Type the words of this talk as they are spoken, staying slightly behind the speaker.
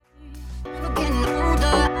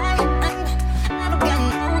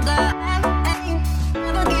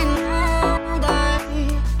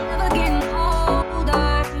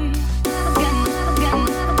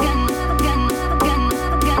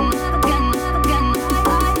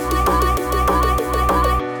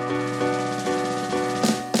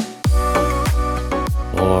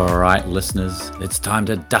listeners, it's time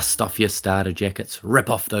to dust off your starter jackets, rip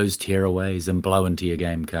off those tearaways, and blow into your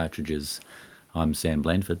game cartridges. I'm Sam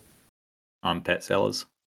Blandford. I'm Pat Sellers.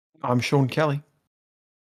 I'm Sean Kelly.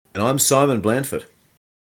 And I'm Simon Blandford.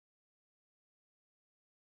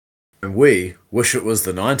 And we wish it was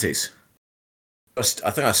the 90s.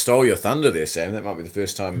 I think I stole your thunder there, Sam. That might be the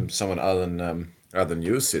first time someone other than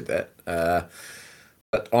you has said that.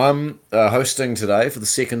 But I'm hosting today for the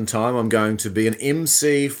second time. I'm going to be an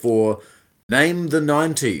MC for Name the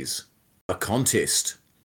 90s, a contest.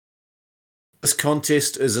 This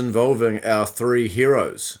contest is involving our three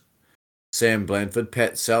heroes, Sam Blandford,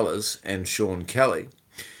 Pat Sellers, and Sean Kelly.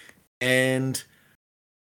 And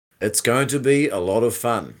it's going to be a lot of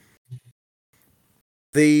fun.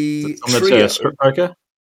 The trio, strip poker?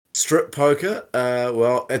 Strip poker,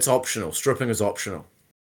 well, it's optional. Stripping is optional.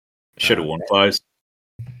 Should have worn clothes.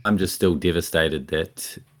 I'm just still devastated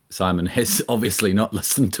that Simon has obviously not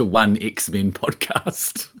listened to one X-Men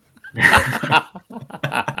podcast.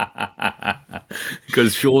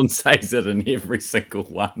 Because Sean says it in every single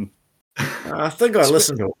one. I think I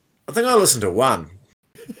listened to one.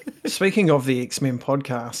 Speaking of the X-Men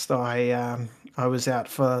podcast, I was out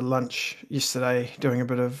for lunch yesterday doing a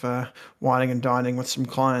bit of whining and dining with some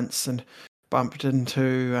clients and bumped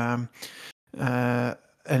into a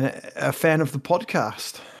fan of the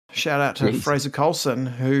podcast. Shout out to Fraser Colson,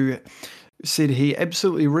 who said he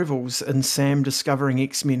absolutely revels in Sam discovering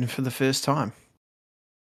X-Men for the first time.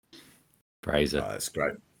 Fraser. Oh, that's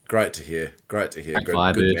great. Great to hear. Good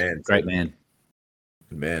man. Great man.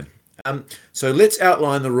 Good man. So let's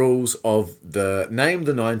outline the rules of the Name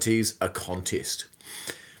the 90s, a contest.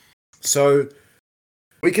 So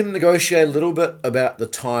we can negotiate a little bit about the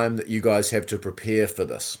time that you guys have to prepare for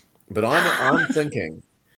this. But I'm thinking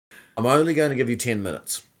I'm only going to give you 10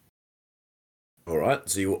 minutes. All right?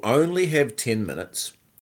 So you will only have 10 minutes.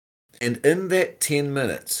 And in that 10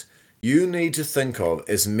 minutes, you need to think of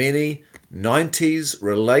as many 90s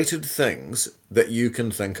related things that you can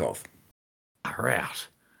think of. Far out.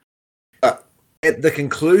 At the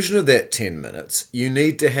conclusion of that 10 minutes, you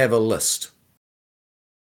need to have a list.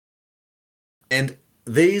 And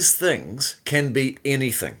these things can be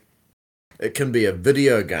anything. It can be a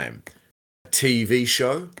video game, a TV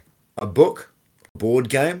show, a book, a board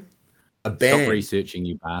game, a band. Stop researching,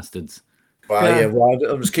 you bastards. Well,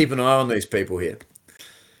 I'm just keeping an eye on these people here.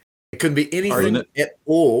 It can be anything at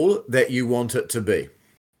all that you want it to be.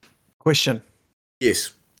 Question.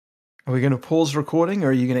 Yes. Are we going to pause recording or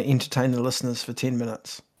are you going to entertain the listeners for 10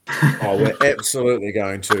 minutes? Oh, we're absolutely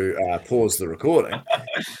going to pause the recording.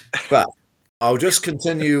 But I'll just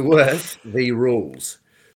continue with the rules.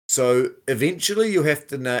 So eventually you have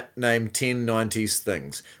to name 10 90s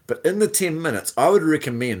things. But in the 10 minutes, I would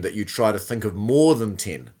recommend that you try to think of more than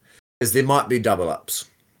 10, as there might be double ups.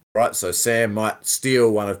 Right? So Sam might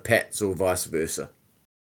steal one of Pat's or vice versa.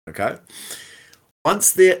 Okay?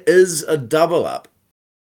 Once there is a double up,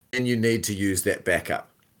 then you need to use that backup.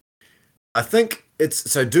 I think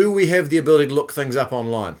so do we have the ability to look things up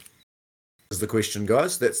online? Is the question,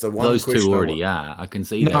 guys. That's the one question. Those two already are. I can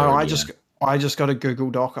see that. No, I just got a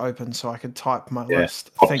Google Doc open so I could type my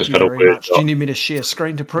list. I've Thank just you got a very Word much. doc. Do you need me to share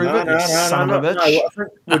screen to prove it? Son of a bitch. No, I think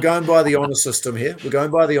we're going by the honor system here. We're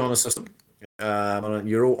going by the honor system.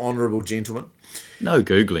 You're all honourable gentlemen. No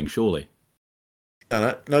Googling, surely.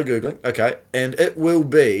 No Googling. Okay. And it will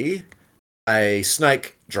be a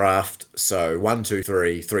snake draft. So 1, 2,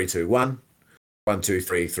 3, 3, 2, 1. 1, 2,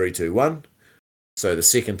 3, 3, 2, 1. So the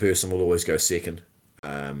second person will always go second.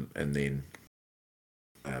 And then,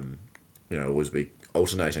 always be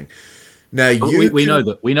alternating. Now we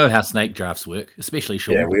know how snake drafts work, especially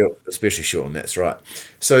Sean. Yeah, especially Sean. That's right.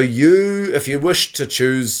 So if you wish to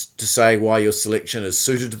choose to say why your selection is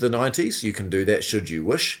suited to the 90s, you can do that should you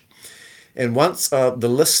wish. And once the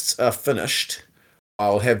lists are finished,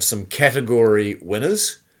 I'll have some category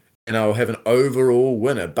winners, and I'll have an overall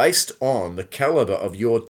winner based on the caliber of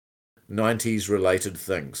your 90s related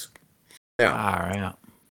things. Now,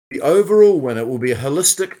 the overall winner will be a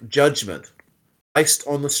holistic judgment based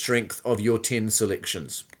on the strength of your 10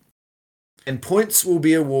 selections. And points will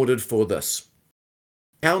be awarded for this.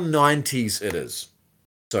 How 90s it is.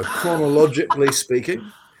 So chronologically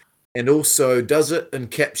speaking, and also does it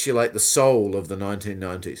encapsulate the soul of the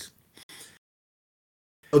 1990s?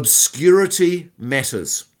 Obscurity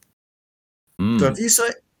matters. So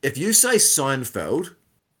if you say Seinfeld,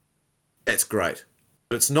 that's great.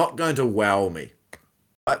 But it's not going to wow me.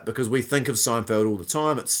 Right? Because we think of Seinfeld all the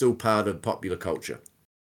time. It's still part of popular culture.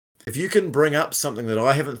 If you can bring up something that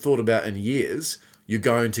I haven't thought about in years, you're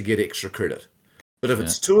going to get extra credit. But if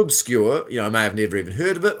it's too obscure, I may have never even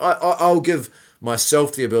heard of it, I'll give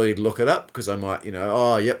myself the ability to look it up because I might,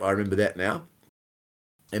 oh, yep, I remember that now.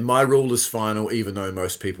 And my rule is final, even though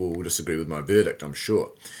most people will disagree with my verdict, I'm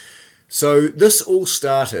sure. So this all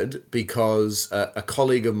started because a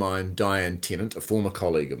colleague of mine, Diane Tennant, a former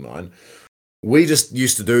colleague of mine, we just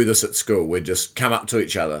used to do this at school. We'd just come up to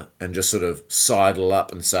each other and just sort of sidle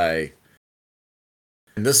up and say,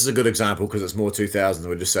 and this is a good example because it's more 2000s,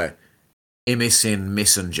 we'd just say, MSN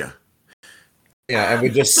Messenger. And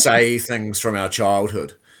we'd just say things from our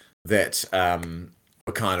childhood that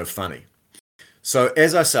were kind of funny. So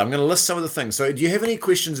as I say, I'm going to list some of the things. So do you have any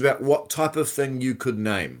questions about what type of thing you could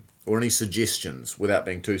name or any suggestions without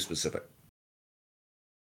being too specific?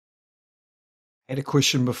 I had a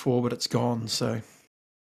question before, but it's gone. So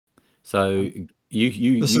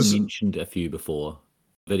you mentioned a few before.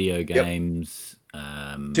 Video games.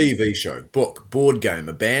 TV show, book, board game,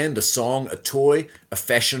 a band, a song, a toy, a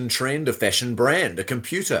fashion trend, a fashion brand, a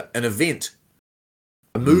computer, an event,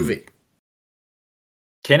 a movie.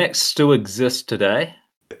 Can it still exist today?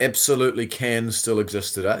 Absolutely can still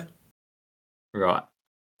exist today. Right.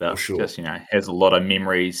 That sure. Just, has a lot of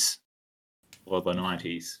memories of the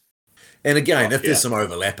 90s. And again, if there's some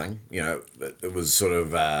overlapping, it was sort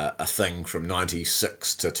of a thing from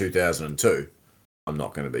 96 to 2002. I'm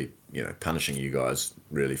not going to be, punishing you guys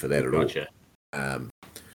really for that at all.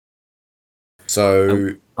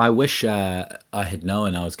 So I wish I had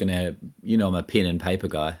known I was going to, I'm a pen and paper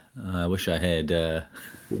guy. I wish I had.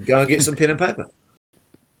 Go and get some pen and paper.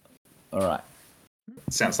 All right.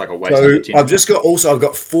 Sounds like a waste of attention. I've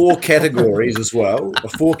got 4 categories as well.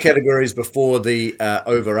 4 categories before the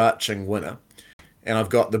overarching winner. And I've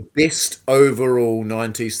got the best overall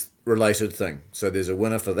 90s related thing. So there's a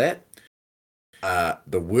winner for that.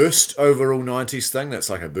 The worst overall 90s thing, that's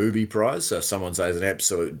like a booby prize. So if someone says an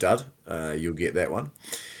absolute dud, you'll get that one.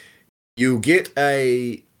 You'll get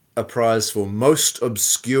a prize for most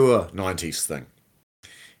obscure 90s thing.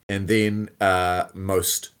 And then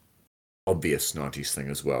most obvious 90s thing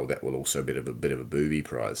as well. That will also be a bit of a booby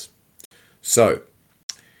prize. So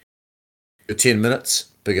your 10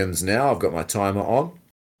 minutes begins now. I've got my timer on.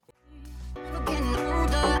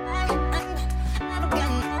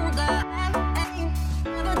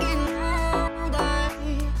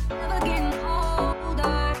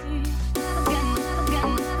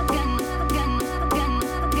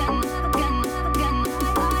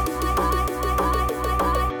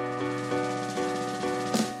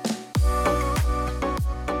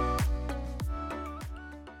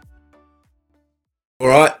 All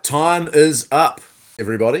right, time is up,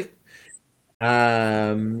 everybody.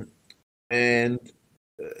 And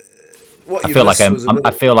what I feel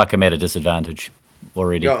like I'm at a disadvantage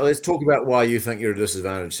already. Yeah, let's talk about why you think you're at a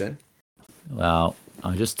disadvantage, Sam. Well,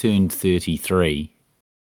 I just turned 33.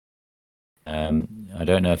 I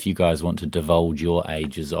don't know if you guys want to divulge your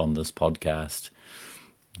ages on this podcast.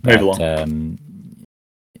 Move along.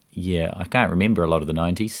 Yeah, I can't remember a lot of the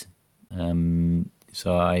 90s.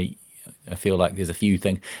 So I feel like there's a few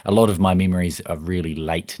things. A lot of my memories are really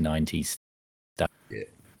late 90s stuff. Yeah.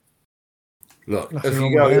 Look,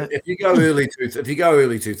 if you go early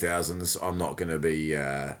 2000s, I'm not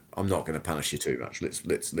going to punish you too much. Let's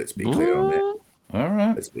be clear on that. All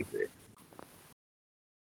right. Let's be clear.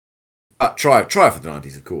 Try for the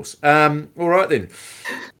 90s, of course. All right then.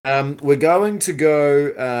 We're going to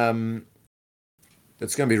go.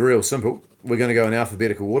 It's going to be real simple. We're going to go in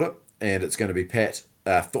alphabetical order, and it's going to be Pat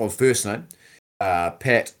of first name,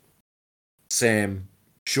 Pat, Sam,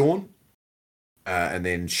 Sean, and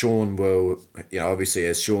then Sean will, obviously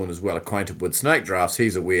as Sean is well acquainted with snake drafts,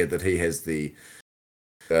 he's aware that he has the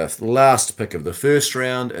last pick of the first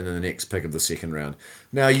round and then the next pick of the second round.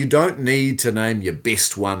 Now, you don't need to name your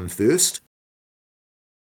best one first.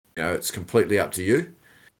 It's completely up to you.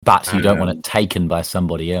 But you don't want it taken by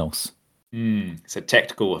somebody else. It's a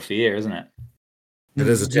tactical affair, isn't it? It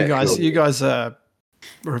is a tactical. You guys are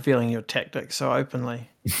revealing your tactics so openly.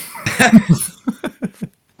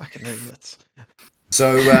 Fucking idiots.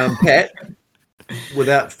 So, Pat,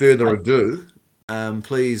 without further ado,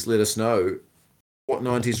 please let us know what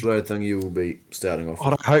 90s related thing you will be starting off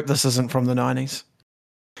with. I hope this isn't from the 90s.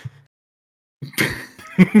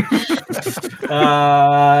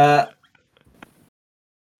 I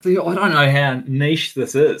don't know how niche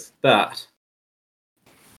this is, but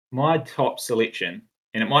my top selection,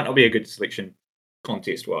 and it might not be a good selection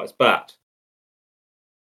contest-wise, but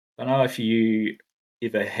I don't know if you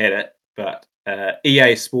ever had it, but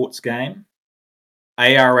EA Sports game,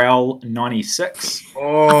 ARL 96.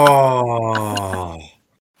 Oh.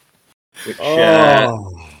 Which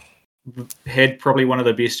had probably one of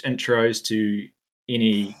the best intros to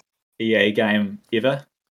any EA game ever.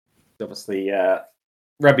 obviously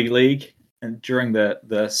rugby league, and during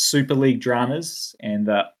the Super League dramas and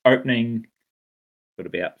the opening, got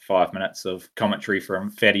about 5 minutes of commentary from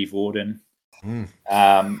Fatty Vorden,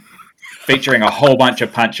 featuring a whole bunch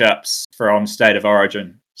of punch-ups from State of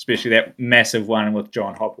Origin, especially that massive one with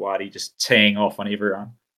John Hopewadi just teeing off on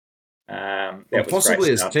everyone. That was possibly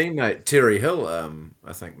great his stuff. teammate Terry Hill,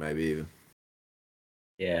 I think maybe even.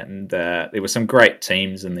 Yeah, and there were some great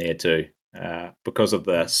teams in there too, because of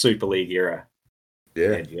the Super League era.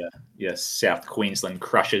 Yeah. Your South Queensland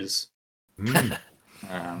Crushers. Where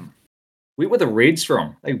were the Reds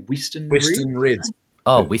from? They Western Reds.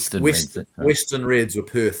 Oh, Western Reds. Western Reds were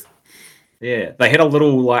Perth. Yeah, they had a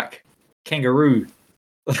little like kangaroo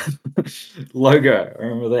logo. I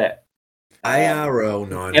remember that. ARL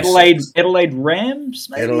 96. Adelaide Rams,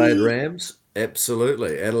 maybe? Adelaide Rams,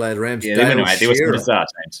 absolutely. Adelaide Rams. Yeah, Dale anyway, there were some Shearer. bizarre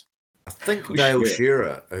teams. I think Dale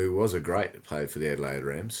Shearer, who was a great player for the Adelaide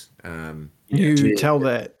Rams. You tell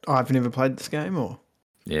that I've never played this game, or?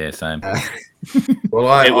 Yeah, same. Well,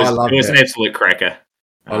 I love it was that. an absolute cracker.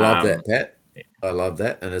 I love that, Pat. I love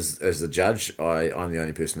that. And as the judge, I'm the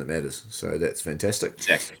only person that matters. So that's fantastic.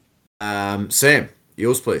 Exactly. Sam,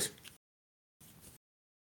 yours, please.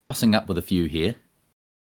 Tossing up with a few here.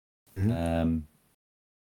 Mm-hmm.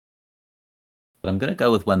 But I'm going to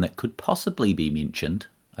go with one that could possibly be mentioned.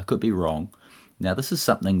 I could be wrong. Now, this is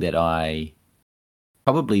something that I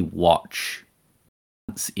probably watch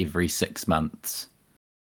once every 6 months.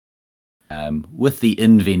 With the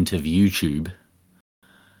invent of YouTube,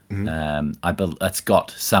 it's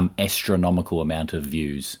got some astronomical amount of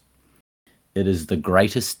views. It is the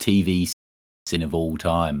greatest TV season of all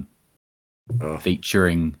time,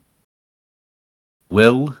 featuring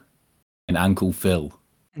Will and Uncle Phil.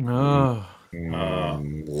 Oh.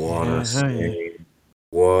 What a scene.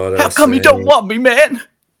 What a How come you don't want me, man?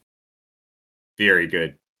 Very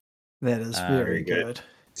good. That is very good.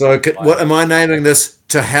 So, what am I naming this?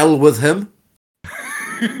 To hell with him?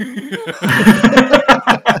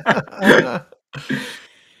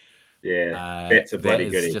 Yeah, that's a bloody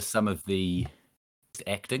that is goodie. just some of the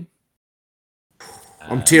acting.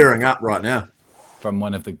 I'm tearing up right now. From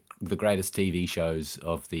one of the greatest TV shows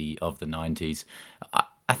of the 90s.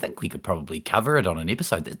 I think we could probably cover it on an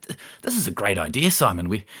episode. This is a great idea, Simon.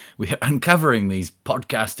 We're uncovering these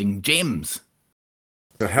podcasting gems.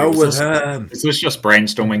 To hell with him. Is this just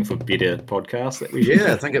brainstorming for better podcasts that we should?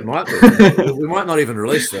 Yeah, I think it might be. We might not even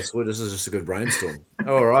release this. This is just a good brainstorm.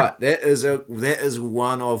 All right, that is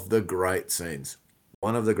one of the great scenes.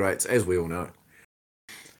 One of the greats, as we all know.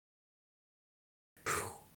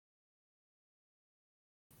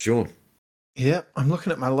 Sean. Yeah, I'm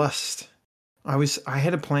looking at my list. I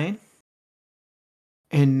had a plan,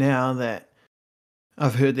 and now that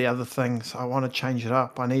I've heard the other things, I want to change it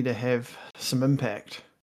up. I need to have some impact,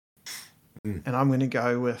 and I'm going to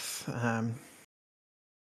go with.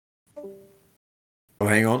 Oh,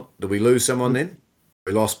 hang on. Did we lose someone then?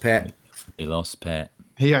 We lost Pat. We lost Pat.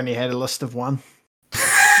 He only had a list of one.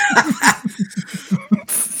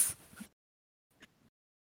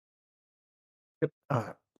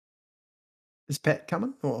 Is Pat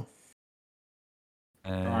coming? Or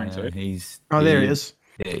he's there he is.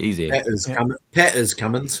 Yeah, he's here. Pat is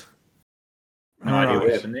Cummins. No idea what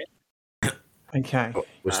happened there. Okay.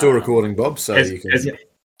 We're still recording, Bob, so you can. Has he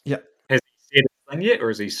said his thing yet, or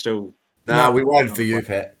is he still? No, we waited for you,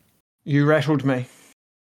 Pat. You rattled me.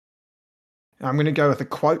 I'm going to go with a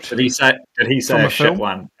quote. Did he say a shit film?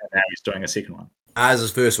 one, and now he's doing a second one? As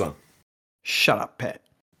his first one. Shut up, Pat.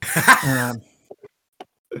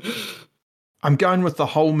 I'm going with the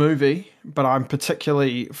whole movie, but I'm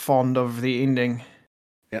particularly fond of the ending.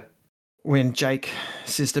 Yep. When Jake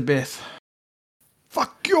says to Beth,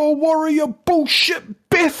 "Fuck your warrior bullshit,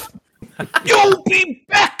 Beth. You'll be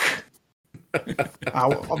back."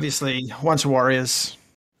 Obviously, once warriors.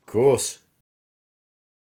 Of course.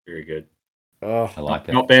 Very good. Oh, I like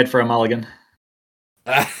it. Not bad for a mulligan.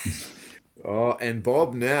 And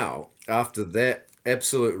Bob now, after that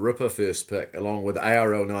absolute ripper first pick, along with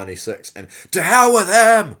ARL 96, and to hell with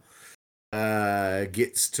him,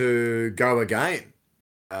 gets to go again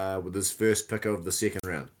with his first pick of the second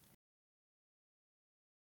round.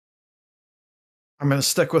 I'm going to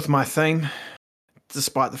stick with my theme,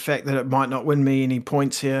 despite the fact that it might not win me any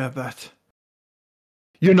points here, but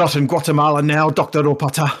you're not in Guatemala now, Dr.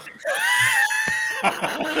 Opata.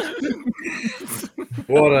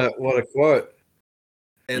 What a quote.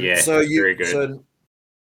 And Yeah, so very good. So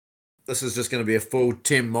this is just going to be a full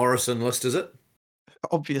Tim Morrison list, is it?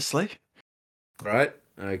 Obviously. Right.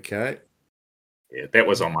 Okay. Yeah, that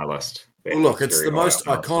was on my list. Well, look, it's the most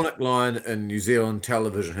iconic line in New Zealand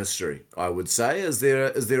television history, I would say. Is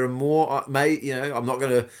there a more? I'm not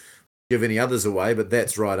going to give any others away, but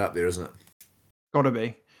that's right up there, isn't it? Got to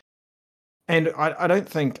be. And I don't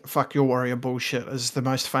think "fuck your warrior" bullshit is the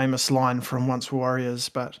most famous line from Once Warriors,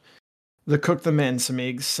 but the "cook the man some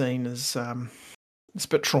eggs" scene is it's a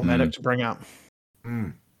bit traumatic to bring up.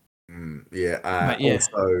 Yeah.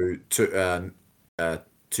 Also,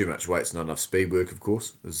 too much weight's not enough speed work, of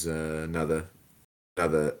course, is another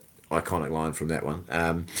iconic line from that one.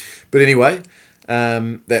 But anyway,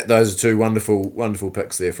 those are two wonderful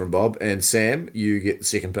picks there from Bob and Sam. You get the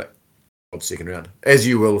second pick of the second round, as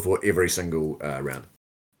you will for every single round.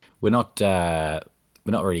 We're not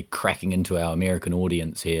really cracking into our American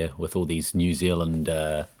audience here with all these New Zealand,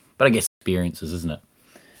 but I guess experiences, isn't it?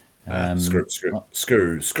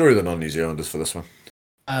 Screw the non-New Zealanders for this one.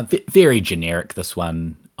 Very generic, this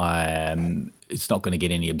one. It's not going to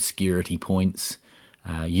get any obscurity points.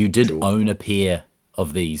 You did own a pair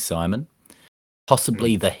of these, Simon.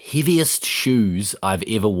 Possibly the heaviest shoes I've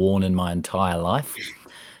ever worn in my entire life.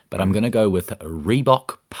 But I'm going to go with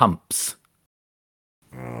Reebok pumps.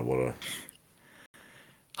 Hold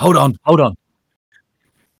on.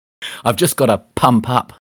 I've just got to pump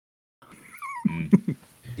up.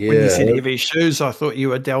 Yeah. When you said heavy shoes, I thought you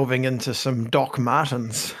were delving into some Doc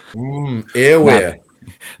Martens. Airwear.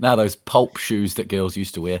 No, those pulp shoes that girls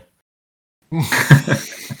used to wear.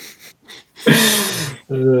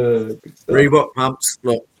 Reebok pumps.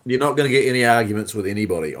 Look, you're not going to get any arguments with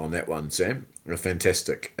anybody on that one, Sam. A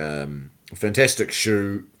fantastic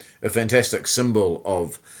shoe, a fantastic symbol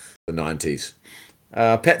of the 90s.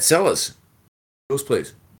 Pat Sellers, yours,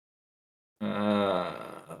 please.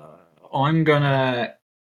 I'm gonna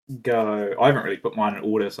go. I haven't really put mine in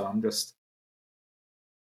order, so I'm just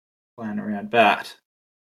playing around. But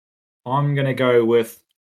I'm gonna go with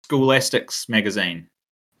Scholastics magazine.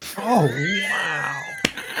 Oh wow!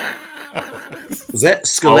 Was that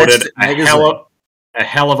Scholastic magazine? A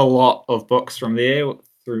hell of a lot of books from there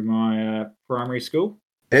through my primary school.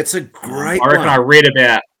 That's a great I reckon one. I read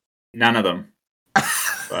about none of them.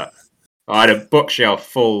 But I had a bookshelf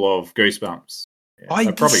full of Goosebumps. Yeah, I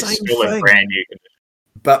probably still in brand new condition.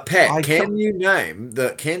 But Pat, can you name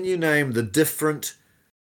the different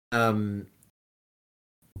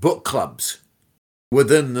book clubs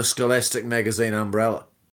within the Scholastic magazine umbrella?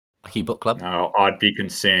 Lucky Book Club? No, I'd be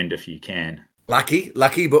concerned if you can. Lucky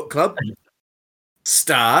Book Club,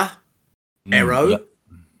 Star, Arrow. Yep.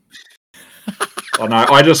 Oh no,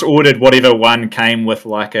 I just ordered whatever one came with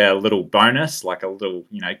like a little bonus, like a little,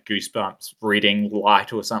 Goosebumps reading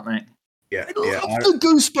light or something. Yeah, I love the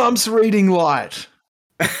Goosebumps reading light.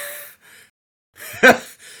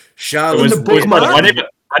 Charlotte's Web. I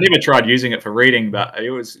never tried using it for reading, but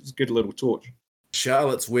it was a good little torch.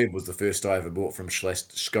 Charlotte's Web was the first I ever bought from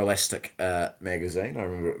Scholastic magazine. I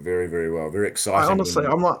remember it very, very well. Very exciting.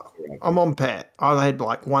 I'm on Pat. I had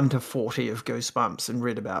like 1 to 40 of Goosebumps and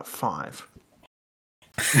read about 5.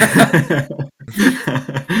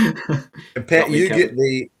 And Pat, you get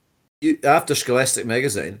after Scholastic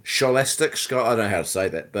magazine, Scholastic. I don't know how to say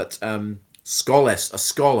that, but scholar.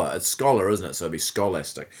 It's scholar, isn't it? So it'd be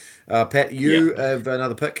Scholastic. Pat, you have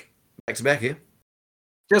another pick back to back here.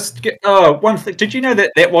 Just one thing. Did you know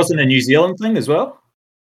that wasn't a New Zealand thing as well?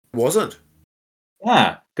 Wasn't?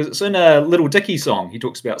 Because it's in a Little Dicky song. He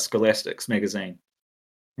talks about Scholastics magazine.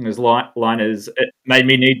 And his line is, "It made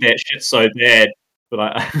me need that shit so bad."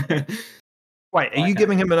 But Wait, are you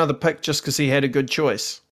giving him another pick just because he had a good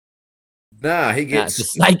choice? Nah, he gets it's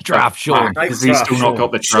a snake draft, Sean. Because he's still not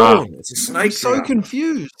got the draft. It's a snake I'm so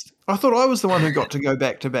confused. I thought I was the one who got to go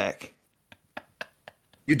back to back.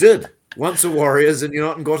 You did. Once a Warriors and you're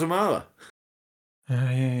not in Guatemala.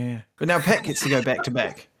 Yeah. But now Pat gets to go back to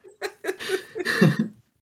back.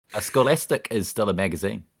 Scholastic is still a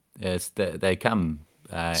magazine. They come.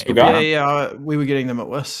 We were getting them at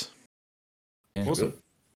WIS. Yeah. Awesome.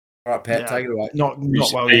 All right, Pat, take it away. Not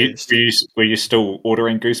well used. Were you still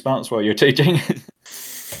ordering Goosebumps while you're teaching?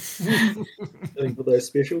 Looking for those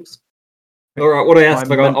specials. All right, what else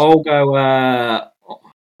have I got? I'll go.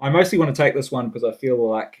 I mostly want to take this one because I feel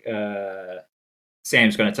like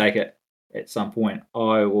Sam's going to take it at some point.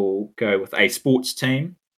 I will go with a sports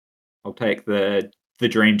team. I'll take the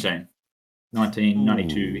Dream Team,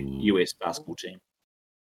 1992 US basketball team.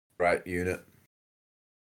 Great unit.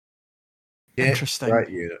 Yeah, Interesting. Great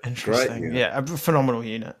unit. Yeah, a phenomenal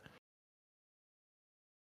unit.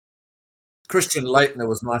 Christian Leitner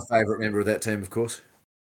was my favourite member of that team, of course.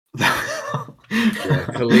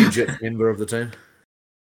 Collegiate member of the team.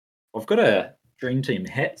 I've got a Dream Team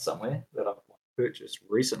hat somewhere that I've purchased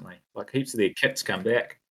recently. Like heaps of their kits come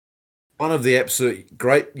back. one of the absolute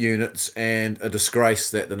great units, and a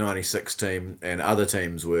disgrace that the 96 team and other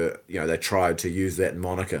teams were, they tried to use that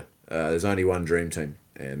moniker. There's only one dream team,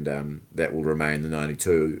 and that will remain the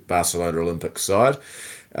 92 Barcelona Olympics side.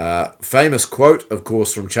 Famous quote, of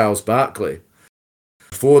course, from Charles Barkley.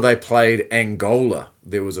 Before they played Angola,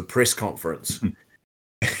 there was a press conference,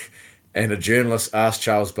 and a journalist asked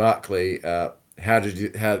Charles Barkley, what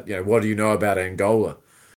do you know about Angola?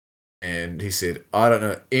 And he said, I don't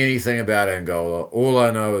know anything about Angola. All I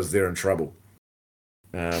know is they're in trouble,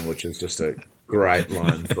 which is just a great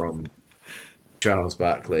line from Charles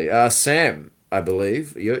Barkley. Sam, I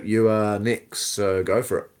believe you are next, so go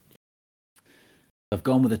for it. I've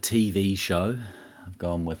gone with a TV show. I've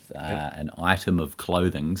gone with an item of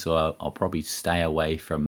clothing, so I'll probably stay away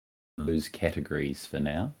from those categories for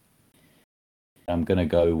now. I'm going to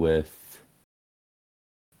go with,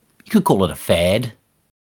 you could call it a fad.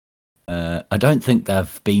 I don't think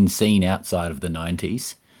they've been seen outside of the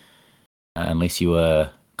 90s, unless you were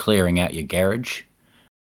clearing out your garage.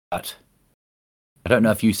 But I don't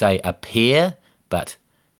know if you say a pair, but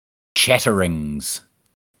chatterings.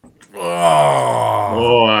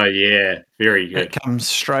 Oh, yeah. Very good. It comes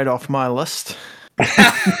straight off my list.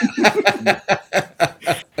 That's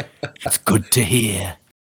good to hear.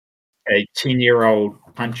 A 10-year-old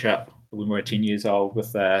punch-up when we were 10 years old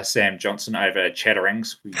with Sam Johnson over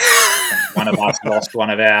chatterings. One of us lost one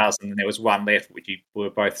of ours, and there was one left, which we were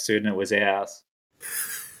both certain it was ours.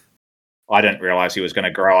 I didn't realise he was going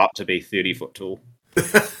to grow up to be 30 foot tall.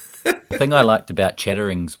 The thing I liked about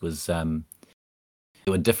chatterings was there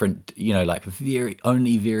were different, like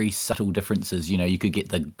very subtle differences. You could get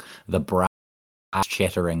the brass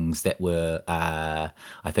chatterings that were, I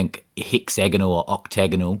think, hexagonal or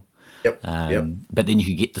octagonal. Yep. But then you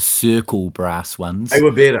could get the circle brass ones. They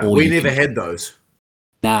were better. We never had those.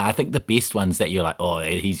 Nah, I think the best ones that you're like, oh,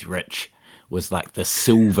 he's rich, was like the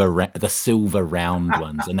silver round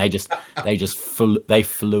ones, and they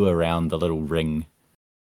flew around the little ring.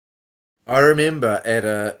 I remember at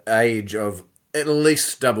an age of at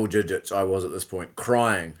least double digits, I was at this point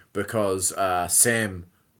crying because Sam,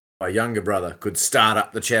 my younger brother, could start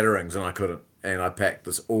up the chatterings and I couldn't. And I packed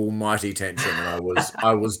this almighty tantrum, and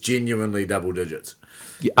I was genuinely double digits.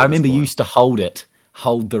 Yeah, I remember you used to hold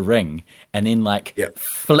the ring, and then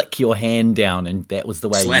flick your hand down, and that was the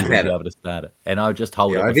way you would be able to start it. And I would just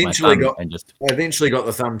hold it with my thumb I eventually got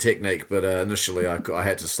the thumb technique, but initially I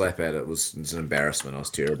had to slap at it. It was an embarrassment. I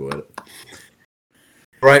was terrible at it.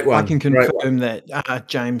 Great one. I can confirm that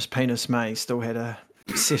James Penis May still had a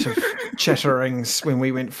set of chatterings when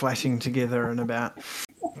we went flashing together in about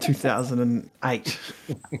 2008.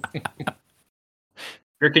 You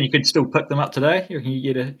reckon you could still pick them up today? You reckon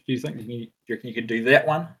you reckon you could do that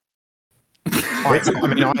one?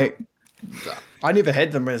 I never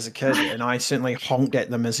had them as a kid, and I certainly honked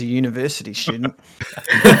at them as a university student.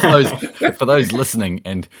 For those listening,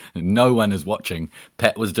 and no one is watching,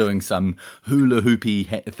 Pat was doing some hula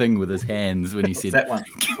hoopy thing with his hands when he said that one.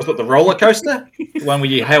 Was it the roller coaster? The one where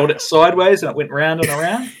you held it sideways and it went round and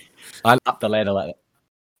around? I up the ladder like that.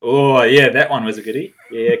 Oh yeah, that one was a goodie.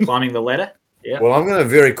 Yeah, climbing the ladder. Yeah. Well, I'm going to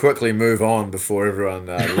very quickly move on before everyone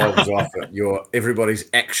logs off at everybody's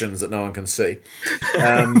actions that no one can see.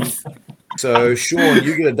 So, Sean,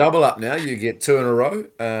 you get a double up now. You get 2 in a row.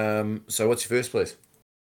 So, what's your first, please?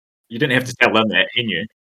 You didn't have to tell them that, can you?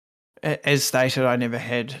 As stated, I never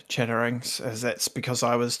had chatterings, as that's because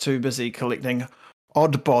I was too busy collecting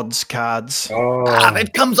odd bods cards. Oh,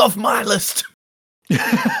 that comes off my list.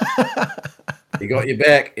 He got you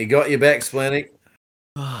back. Splanty.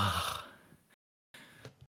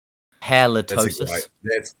 Halitosis.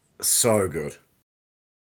 That's so good.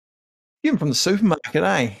 Get them from the supermarket,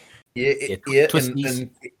 eh? Yeah.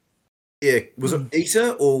 Was it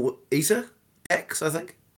Eater X, I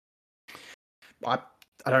think? I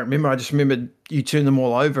don't remember. I just remembered you turned them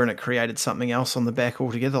all over and it created something else on the back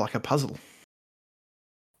altogether, like a puzzle.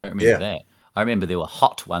 I don't remember that. I remember there were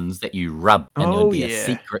hot ones that you rub and there would be a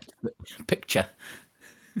secret picture.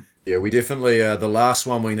 Yeah, we definitely, the last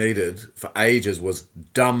one we needed for ages was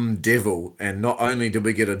Dumb Devil. And not only did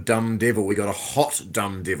we get a Dumb Devil, we got a hot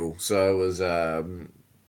Dumb Devil. So it was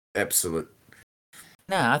absolute.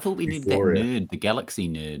 Nah, I thought we needed that nerd, the Galaxy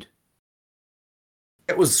nerd.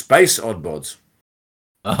 It was Space Oddbods.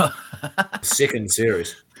 Second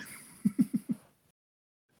series.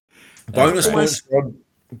 Bonus points for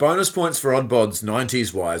Oddbods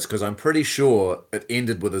 90s wise, because I'm pretty sure it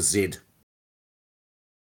ended with a Z.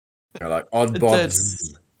 Like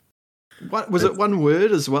Oddbods. What was it? One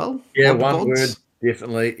word as well? Yeah, Oddbods? one word,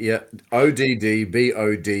 definitely. Yeah,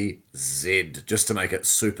 ODDBODZ, just to make it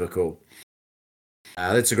super cool.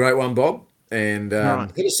 That's a great one, Bob. And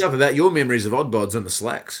Right. hit us up about your memories of Oddbods in the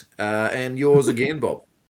Slacks. And yours again, Bob.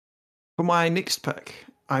 For my next pick,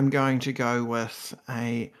 I'm going to go with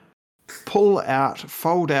a pull-out,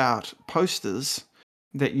 fold-out posters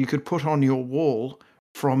that you could put on your wall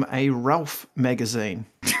from a Ralph magazine.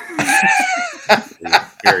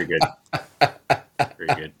 Very good. Very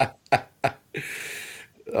good.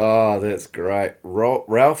 Oh, that's great.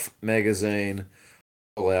 Ralph magazine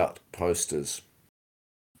pull-out posters.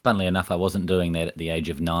 Funnily enough, I wasn't doing that at the age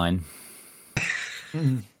of 9.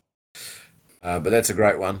 But that's a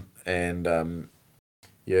great one. And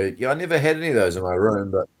yeah, I never had any of those in my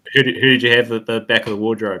room. But Who did you have at the back of the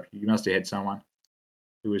wardrobe? You must have had someone.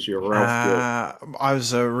 Who was your Ralph girl? I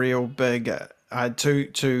was a real big. I had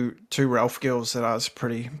two Ralph girls that I was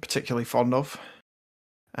particularly fond of.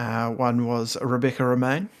 One was Rebecca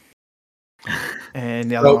Romaine, and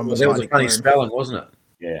the other one was that was Heidi a funny Klum. spelling, wasn't it?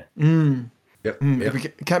 Yeah. Yep.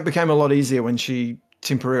 It became a lot easier when she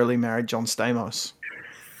temporarily married John Stamos.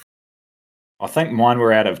 I think mine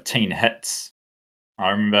were out of teen hits.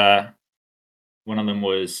 I remember one of them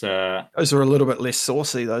was Those were a little bit less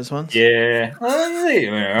saucy. Those ones. yeah.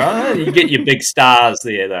 You get your big stars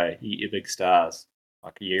there though. You get your big stars.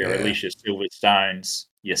 Like your Alicia Silverstones,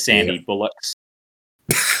 your Sandy Bullocks.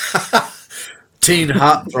 Teen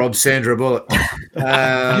heartthrob Sandra Bullock.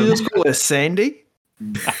 You just call her Sandy?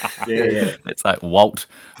 Yeah. It's like Walt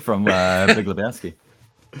from Big Lebowski.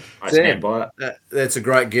 I stand by it. That's a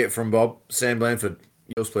great get from Bob. Sam Blanford.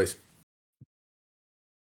 Yours, please.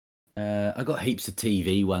 I got heaps of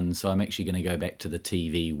TV ones, so I'm actually going to go back to the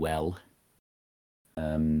TV well.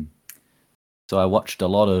 So I watched a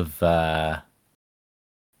lot of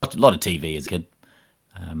TV as a kid.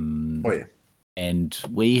 And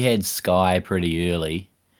we had Sky pretty early,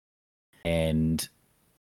 and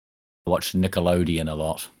watched Nickelodeon a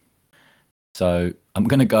lot. So I'm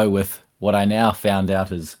going to go with what I now found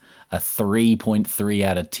out is a 3.3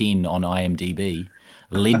 out of 10 on IMDb,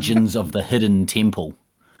 Legends of the Hidden Temple.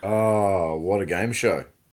 Oh, what a game show.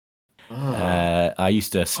 I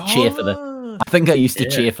used to cheer for I think I used to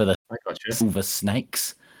cheer for the silver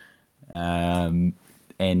snakes. And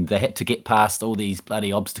they had to get past all these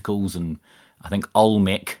bloody obstacles, and I think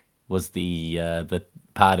Olmec was the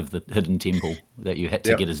part of the hidden temple that you had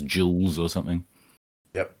to get as jewels or something.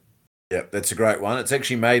 Yep, that's a great one. It's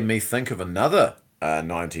actually made me think of another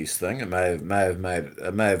 90s thing. It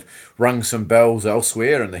may have rung some bells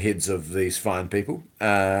elsewhere in the heads of these fine people.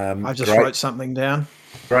 I just wrote something down.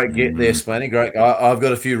 Great get there, Splaney. Great. I've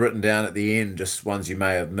got a few written down at the end, just ones you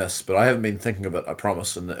may have missed, but I haven't been thinking of it, I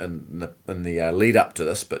promise, in the lead up to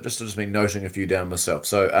this, but just been noting a few down myself.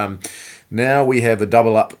 So now we have a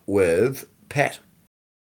double up with Pat.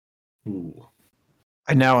 Ooh.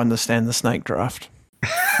 I now understand the snake draft.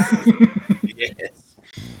 Yes.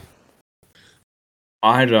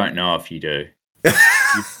 I don't know if you do.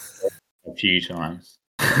 A few times.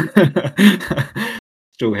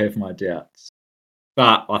 Still have my doubts.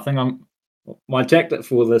 But I think my tactic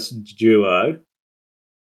for this duo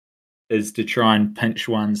is to try and pinch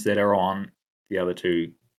ones that are on the other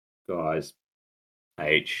two guys'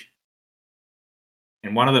 page.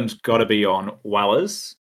 And one of them's got to be on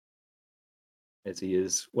Wellers, as he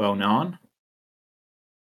is well known.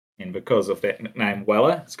 And because of that nickname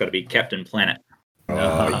Weller, it's got to be Captain Planet.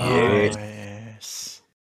 Oh, yes.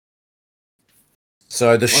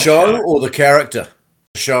 So the show or the character?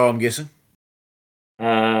 The show, I'm guessing.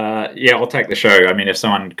 Yeah, I'll take the show. I mean, if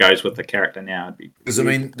someone goes with the character now, it'd be because I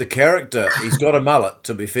mean the character, he's got a mullet,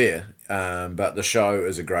 to be fair, but the show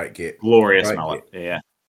is a great get. Glorious mullet. Yeah.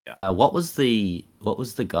 What was the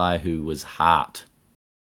guy who was Hart?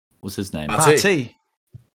 What was his name? RT.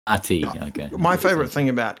 Okay. My favourite thing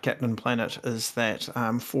about Captain Planet is that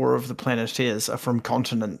 4 of the Planeteers are from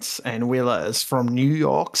continents, and Wheeler is from New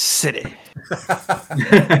York City.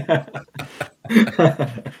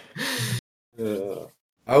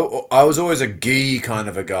 I was always a Gee kind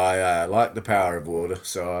of a guy. I liked the power of water,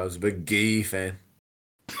 so I was a big Gee fan.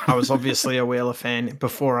 I was obviously a Wheeler fan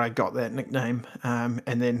before I got that nickname, and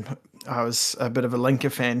then I was a bit of a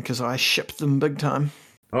Linker fan because I shipped them big time.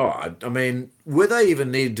 Oh, I mean, were they even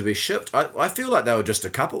needed to be shipped? I feel like they were just a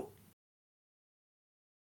couple.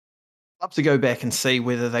 I'd love to go back and see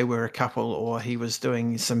whether they were a couple or he was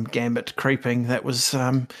doing some gambit creeping that was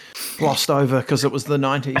glossed over because it was the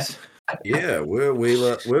 90s. Yeah, were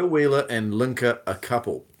Wheeler and Linker a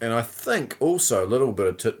couple? And I think also a little bit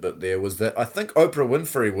of tidbit there was that I think Oprah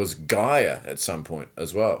Winfrey was Gaia at some point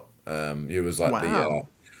as well. He was like the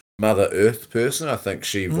Mother Earth person. I think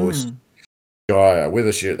she voiced Gaia,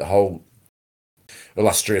 whether she had the whole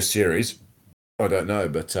illustrious series. I don't know,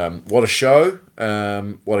 but what a show.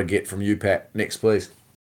 What a get from you, Pat. Next, please.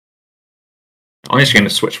 I'm just going to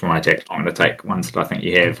switch from my text. I'm going to take ones that I think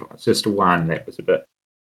you have. It's just one that was a bit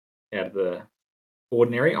out of the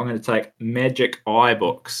ordinary. I'm going to take magic eye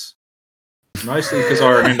books. Mostly because I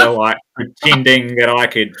remember like pretending that I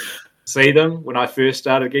could see them when I first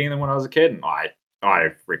started getting them when I was a kid. And I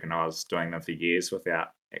reckon I was doing them for years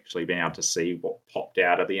without actually being able to see what popped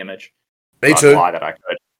out of the image. Me I'd too. lie that I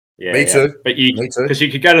could. Yeah, Me too. But Me too. because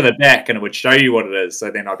you could go to the back and it would show you what it is.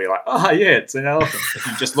 So then I'd be like, oh yeah, it's an elephant. If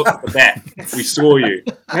you just look at the back, we saw you.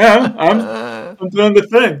 Yeah, I'm doing the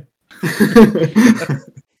thing.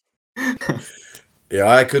 Yeah,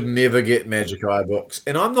 I could never get magic eye books,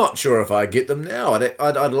 and I'm not sure if I get them now.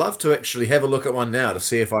 I'd love to actually have a look at one now to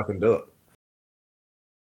see if I can do it.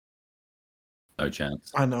 No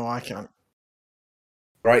chance. I know I can't.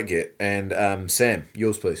 Great get. And Sam,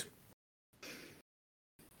 yours please.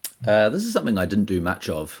 This is something I didn't do much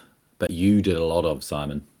of, but you did a lot of,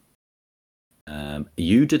 Simon.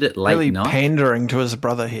 You did it late Really night. pandering to his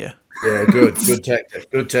brother here. Yeah, good tactic.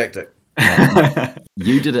 Good tactic.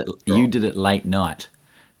 You did it late night,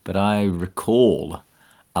 but I recall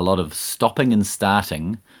a lot of stopping and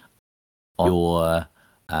starting on your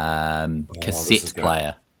cassette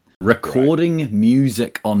player, recording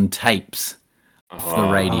music on tapes for the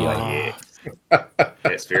radio. Yeah.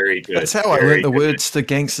 That's very good. That's how I learned the words to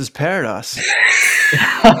Gangster's Paradise.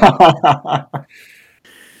 I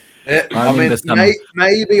mean,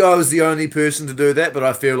 maybe I was the only person to do that, but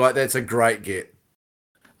I feel like that's a great get.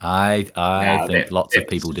 I think lots of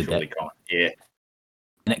people did that. Yeah.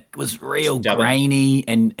 And it was real grainy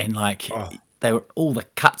and like they were all the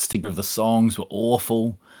cuts together of the songs were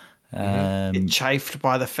awful. It chafed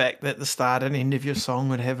by the fact that the start and end of your song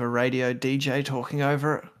would have a radio DJ talking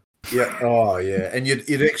over it. Yeah. Oh, yeah. And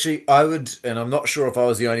you'd actually, I would, and I'm not sure if I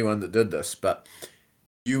was the only one that did this, but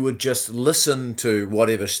you would just listen to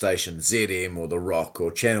whatever station, ZM or The Rock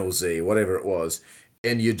or Channel Z, whatever it was,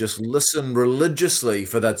 and you just listen religiously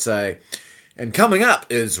for that say, and coming up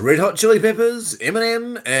is Red Hot Chili Peppers,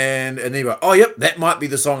 Eminem, and then you go, oh, yep, that might be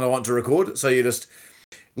the song I want to record. So you just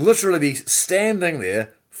literally be standing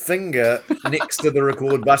there, finger next to the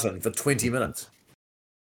record button for 20 minutes.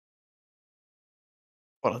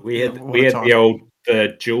 We had the old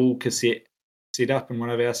dual cassette set up in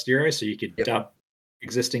one of our stereos, so you could dub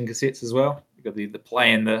existing cassettes as well. You got the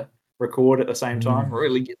play and the record at the same time.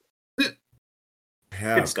 Really good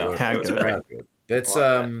stuff. How good. That's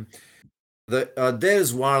that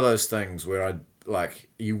is one of those things where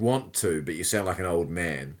you want to, but you sound like an old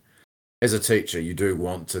man. As a teacher, you do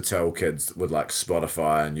want to tell kids with like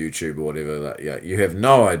Spotify and YouTube or whatever that you have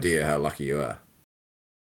no idea how lucky you are.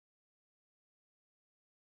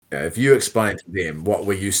 Yeah, if you explain to them what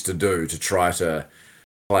we used to do to try to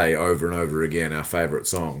play over and over again our favourite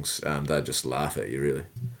songs, they'd just laugh at you, really.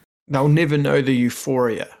 They'll never know the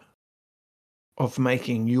euphoria of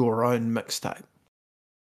making your own mixtape.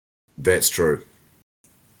 That's true.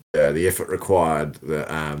 The effort required,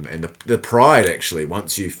 and the pride actually.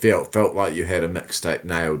 Once you felt like you had a mixtape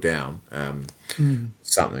nailed down,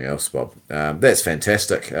 something else, Bob. That's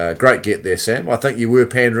fantastic. Great get there, Sam. I think you were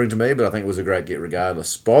pandering to me, but I think it was a great get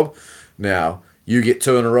regardless, Bob. Now you get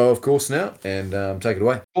 2 in a row, of course. Now and take it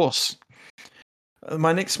away. Of course.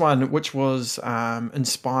 My next one, which was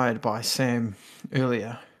inspired by Sam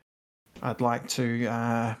earlier, I'd like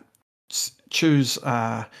to choose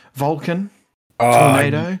Vulcan.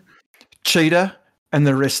 Tornado, Cheetah, and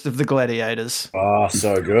the rest of the Gladiators. Oh,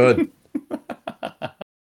 so good.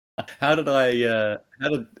 How did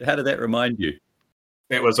that remind you?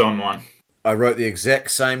 That was on one. I wrote the exact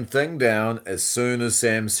same thing down as soon as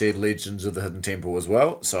Sam said Legends of the Hidden Temple as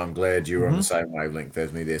well. So I'm glad you were on the same wavelength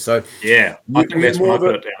as me there. So yeah, I think that's what I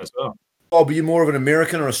put it down as well. Bob, are you more of an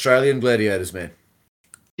American or Australian Gladiators man?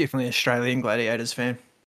 Definitely Australian Gladiators fan.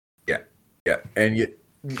 Yeah, and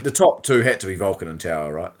the top 2 had to be Vulcan and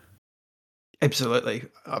Tower, right? Absolutely.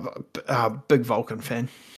 Big Vulcan fan.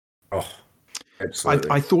 Oh,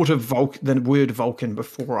 absolutely. I thought of the word Vulcan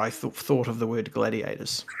before I thought of the word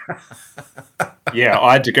Gladiators. Yeah,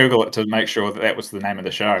 I had to Google it to make sure that was the name of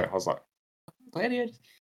the show. I was like, Gladiators?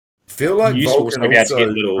 I feel like you Vulcan used to be able to get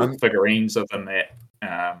also, little figurines of them at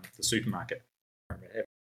the supermarket.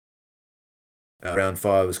 Round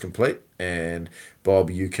 5 is complete, and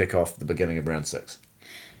Bob, you kick off the beginning of round 6.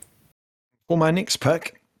 For my next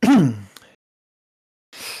pick, I'm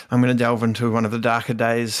going to delve into one of the darker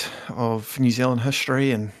days of New Zealand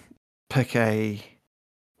history and pick a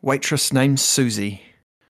waitress named Susie.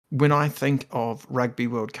 When I think of Rugby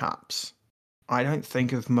World Cups, I don't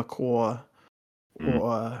think of McCaw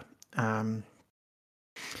or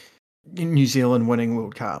New Zealand winning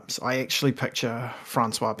World Cups, I actually picture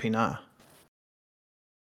Francois Pienaar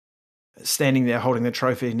standing there holding the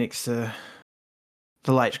trophy next to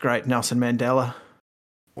the late great Nelson Mandela.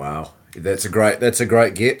 Wow, that's a great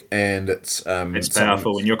get, and it's It's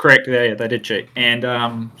powerful, and you're correct. Yeah, they did cheat. And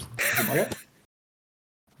oh my God.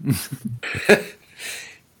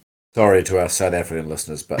 Sorry to our South African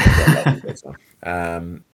listeners, but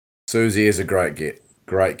Susie is a great get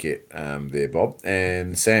there, Bob.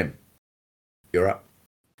 And Sam, you're up.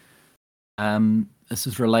 This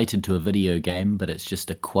is related to a video game, but it's just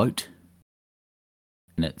a quote,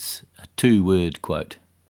 and it's a 2-word quote.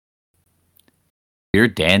 You're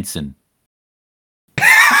dancing.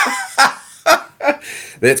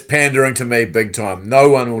 That's pandering to me big time. No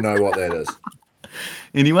one will know what that is.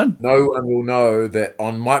 Anyone? No one will know that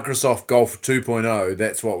on Microsoft Golf 2.0,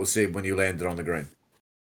 that's what was said when you landed on the green.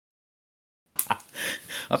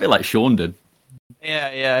 I feel like Sean did.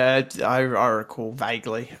 Yeah, I recall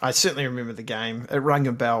vaguely. I certainly remember the game. It rang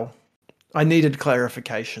a bell. I needed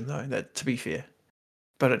clarification, though, that to be fair.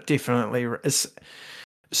 But it definitely... As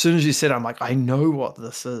soon as you said, I'm like, I know what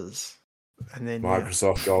this is. And then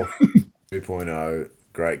Microsoft Golf 2.0,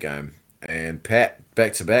 great game. And Pat,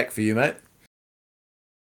 back to back for you, mate.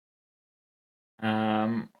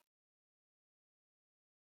 I'll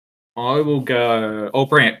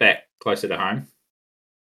bring it back closer to home.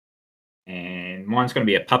 And mine's going to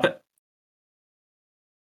be a puppet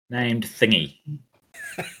named Thingy.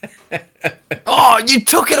 Oh, you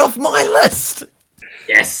took it off my list!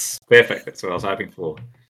 Yes, perfect. That's what I was hoping for.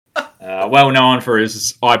 Well known for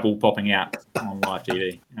his eyeball popping out on live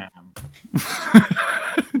TV.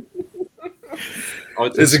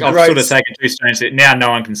 I've sort of taken 2 stones. Now no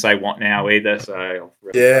one can say what now either. So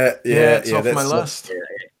it's off my list.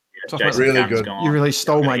 Jason really Gunn's good. gone. You really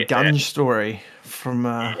stole my gun that. story from.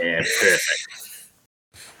 Yeah, perfect.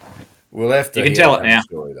 We'll have to. You can tell it now.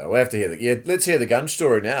 Story, though. We'll have to hear let's hear the gun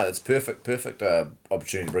story now. That's perfect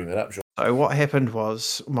opportunity to bring that up. Sure. So what happened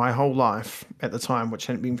was my whole life at the time, which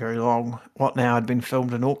hadn't been very long, What Now had been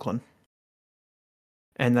filmed in Auckland.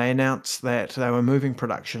 And they announced that they were moving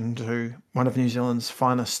production to one of New Zealand's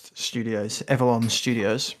finest studios, Avalon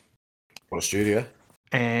Studios. What a studio.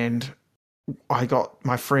 And I got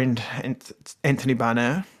my friend Anthony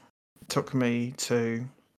Barnett took me to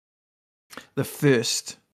the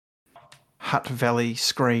first Hutt Valley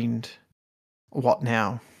screened What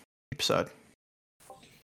Now episode.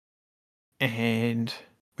 And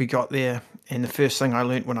we got there, and the first thing I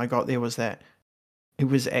learnt when I got there was that it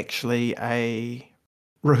was actually a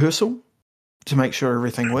rehearsal to make sure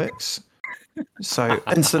everything works. So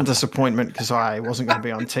instant disappointment because I wasn't going to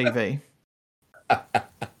be on TV.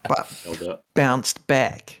 But bounced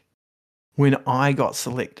back when I got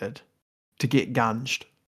selected to get gunged.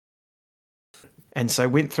 And so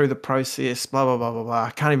went through the process, blah, blah, blah, blah, blah. I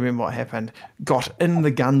can't even remember what happened. Got in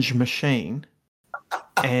the gunge machine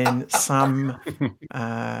and some,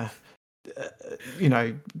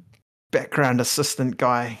 background assistant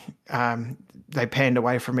guy, they panned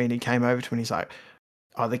away from me and he came over to me and he's like,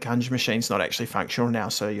 oh, the gunge machine's not actually functional now,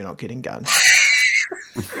 so you're not getting guns.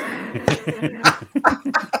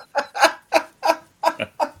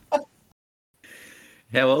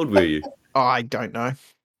 How old were you? I don't know.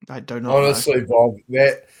 I do not Honestly, Bob,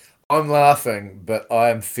 I'm laughing, but I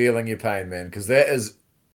am feeling your pain, man, because that is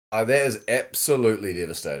absolutely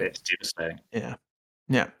devastating. That's devastating.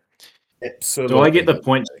 Yeah. Absolutely. Do I get the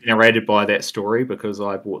points generated by that story because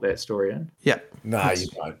I brought that story in? Yeah. No, you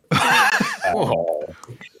don't.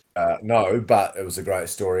 No, but it was a great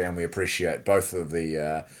story, and we appreciate both of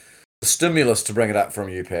the stimulus to bring it up from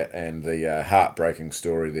you, Pat, and the heartbreaking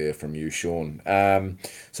story there from you, Sean.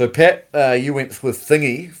 So, Pat, you went with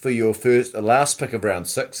Thingy for your last pick of round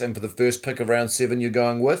 6, and for the first pick of round 7, you're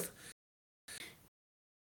going with?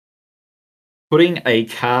 Putting a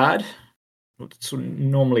card, it's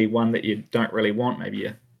normally one that you don't really want, maybe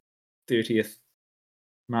a 30th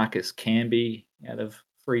Marcus Camby out of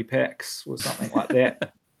 3 packs or something like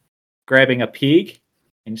that. Grabbing a peg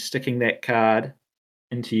and sticking that card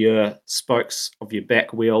into your spokes of your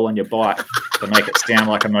back wheel on your bike to make it sound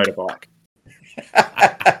like a motorbike.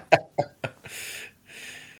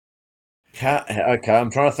 Okay,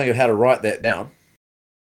 I'm trying to think of how to write that down.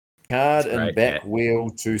 Card and back wheel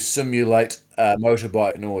to simulate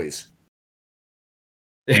motorbike noise.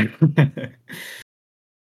 How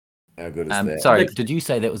good is that? Sorry, did you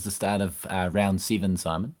say that was the start of round 7,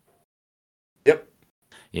 Simon? Yep.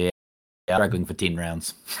 Yeah, struggling for 10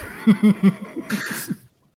 rounds.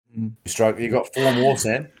 You got 4 more,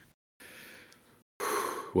 Sam.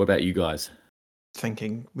 What about you guys?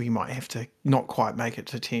 thinking we might have to not quite make it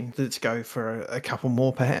to 10. Let's go for a couple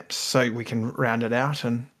more perhaps so we can round it out.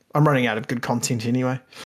 And I'm running out of good content anyway.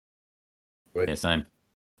 Yeah, same.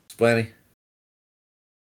 Splanny.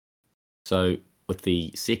 So with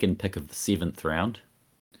the second pick of the 7th round,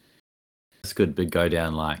 this could go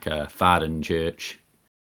down like a fart in church.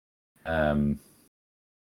 I'm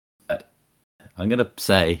going to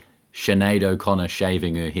say Sinead O'Connor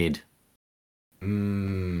shaving her head.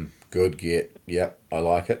 Good get. Yep, I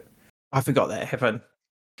like it. I forgot that happened.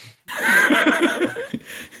 I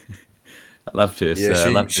loved her. I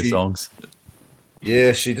loved her songs.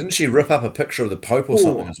 Yeah, didn't she rip up a picture of the Pope or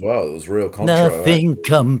something as well? It was real contra. Nothing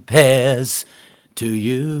compares to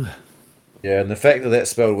you. Yeah, and the fact that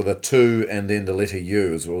that's spelled with a 2 and then the letter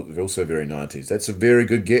U is also very 90s. That's a very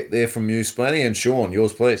good get there from you, Splanny. And Sean,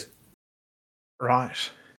 yours, please. Right.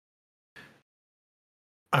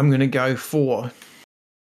 I'm going to go for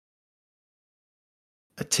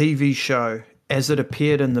a TV show as it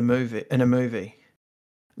appeared in a movie.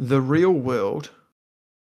 The Real World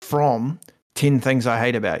from 10 Things I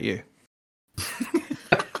Hate About You.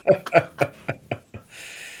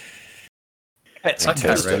 Pat's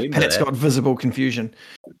got visible confusion.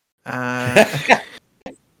 You talking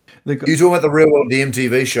about The Real World, the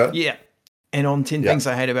MTV show? Yeah. And on 10 Things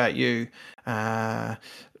I Hate About You, the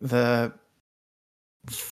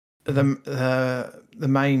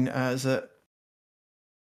main is it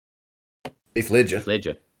Heath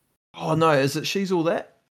Ledger. Oh no, is it She's All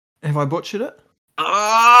That? Have I butchered it?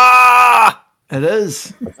 It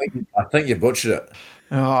is. I think you butchered it.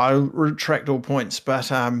 Oh, I retract all points.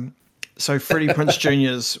 But so Freddie Prinze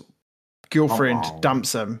Jr.'s girlfriend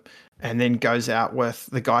dumps him and then goes out with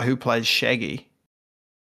the guy who plays Shaggy.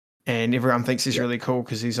 And everyone thinks he's really cool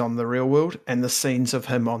because he's on The Real World. And the scenes of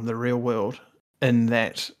him on The Real World in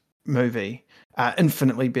that movie are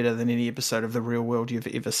infinitely better than any episode of The Real World you've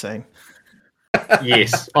ever seen.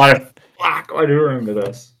 Yes, I do remember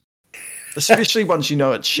this. Especially once you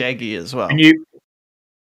know it's Shaggy as well. And you,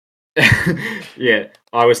 yeah,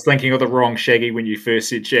 I was thinking of the wrong Shaggy when you first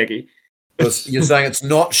said Shaggy. You're saying it's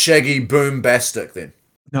not Shaggy Boombastic then?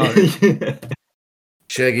 No.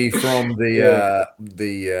 Shaggy from the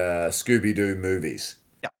Scooby-Doo movies.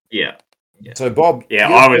 Yeah. So Bob,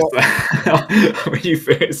 I was when you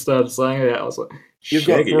first started saying that, I was like, you've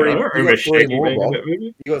got Shaggy. I don't remember Shaggy being in that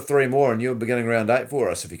movie. You got 3 more, and you're beginning round 8 for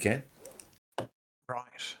us if you can.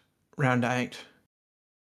 Right, round 8.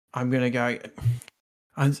 I'm gonna go.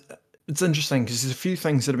 It's interesting because there's a few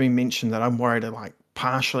things that have been mentioned that I'm worried are like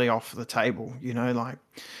partially off the table. You know, like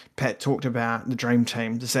Pat talked about the Dream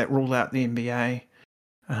Team. Does that rule out the NBA?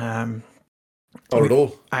 Not at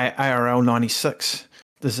all. ARL 96.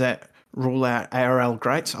 Does that rule out ARL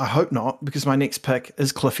greats? I hope not, because my next pick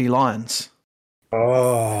is Cliffy Lyons.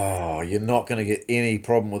 Oh, you're not going to get any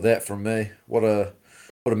problem with that from me. What a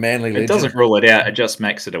manly legend. It doesn't rule it out. It just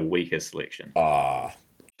makes it a weaker selection. Shut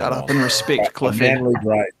up and respect Cliffy. Manly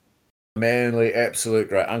great. Manly, absolute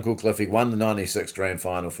great. Uncle Cliffy won the 96 grand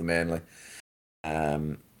final for Manly.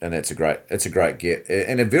 And it's a great get.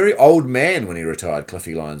 And a very old man when he retired,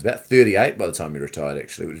 Cliffy Lyons. About 38 by the time he retired,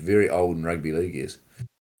 actually. It was very old in rugby league years.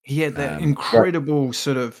 He had that incredible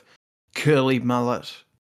sort of curly mullet.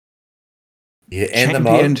 Yeah,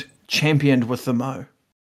 and championed with the mo.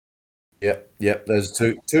 Yep. There's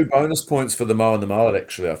two bonus points for the mo and the mullet,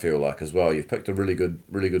 actually, I feel like, as well. You've picked a really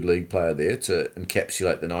good league player there to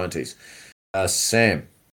encapsulate the 90s. Sam.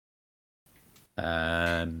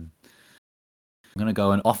 I'm going to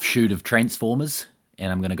go an offshoot of Transformers,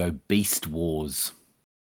 and I'm going to go Beast Wars.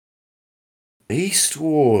 Beast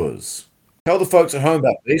Wars. Tell the folks at home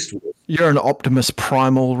about Beast Wars. You're an Optimus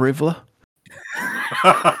Primal reveler.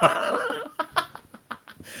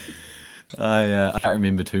 I can't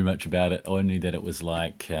remember too much about it. Only that it was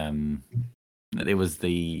like there was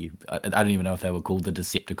I don't even know if they were called the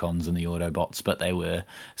Decepticons and the Autobots, but they were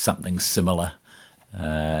something similar.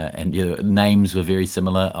 And names were very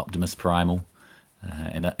similar. Optimus Primal,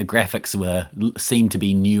 and the graphics seemed to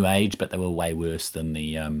be new age, but they were way worse than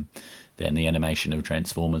the animation of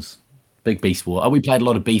Transformers. Big Beast War. We played a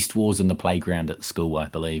lot of Beast Wars in the playground at school, I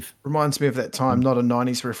believe. Reminds me of that time, not a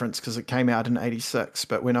 90s reference because it came out in 86,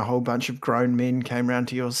 but when a whole bunch of grown men came round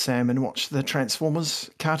to yours, Sam, and watched the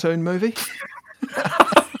Transformers cartoon movie.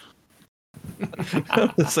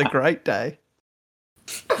 It's a great day.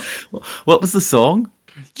 What was the song?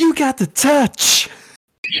 You got the touch.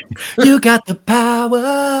 You got the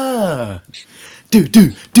power.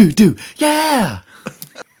 Do. Yeah.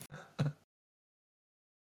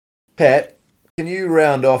 Pat, can you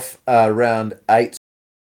round off round 8?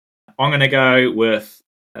 I'm going to go with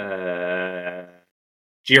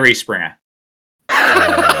Jerry Springer.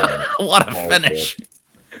 What a finish!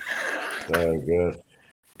 So good.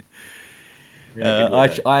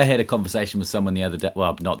 I had a conversation with someone the other day.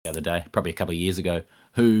 Well, not the other day, probably a couple of years ago,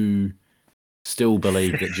 who still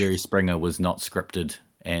believed that Jerry Springer was not scripted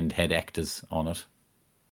and had actors on it.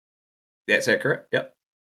 That's accurate. Yep.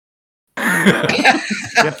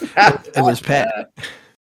 It was Pat.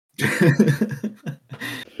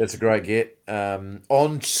 That's a great get.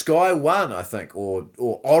 On Sky One, I think, or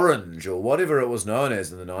Orange, or whatever it was known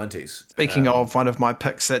as in the 90s. Speaking of, one of my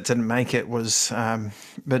picks that didn't make it was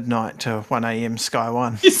midnight to 1 a.m. Sky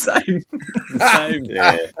One. Same.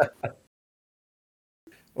 Yeah.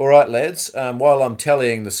 All right, lads. While I'm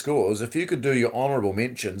tallying the scores, if you could do your honourable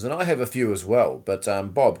mentions, and I have a few as well, but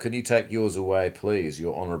Bob, can you take yours away, please,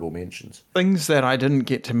 your honourable mentions? Things that I didn't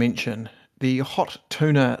get to mention. The hot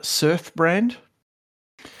tuna surf brand.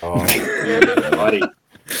 Oh, Buddy.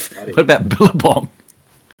 What about Billabong?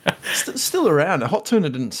 Still around. Hot tuna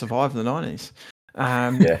didn't survive the 90s.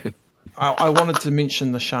 yeah. I wanted to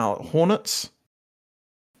mention the Charlotte Hornets.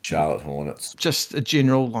 Charlotte Hornets. Just a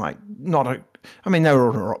general, like, not a... I mean, they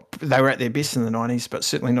were at their best in the 90s, but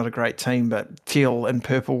certainly not a great team, but teal and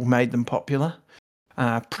purple made them popular.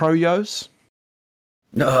 Pro-Yos.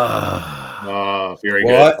 Oh, very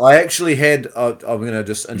Well, good. I actually had... I'm going to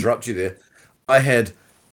just interrupt you there. I had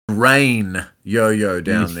Rain Yo-Yo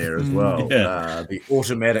down there as well. Yeah. The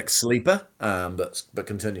automatic sleeper, but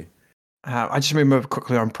continue. I just remember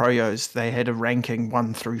quickly on Pro-Yos, they had a ranking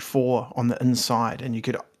 1 through 4 on the inside, and you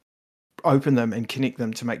could open them and connect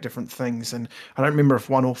them to make different things. And I don't remember if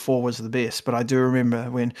 1 or 4 was the best, but I do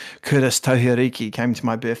remember when Curtis Tohiriki came to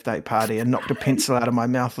my birthday party and knocked a pencil out of my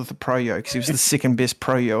mouth with a Pro-Yo because he was the second best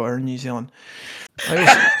Pro-Yoer in New Zealand.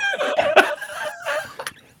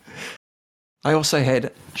 I also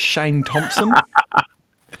had Shane Thompson.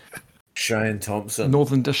 Shane Thompson.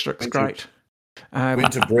 Northern District's great.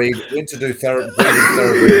 Went to do thoroughbred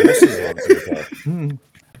horses.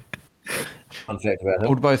 Fun fact about him.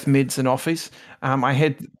 Called both Meds and Offies. I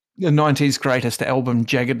had the 90s greatest album,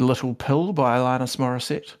 Jagged Little Pill by Alanis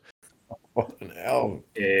Morissette. What an album.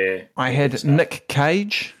 Yeah. I had Nick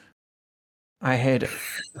Cage. I had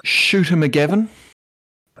Shooter McGavin.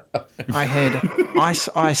 I had Ice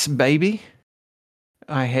Ice Baby.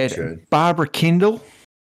 I had Good. Barbara Kendall.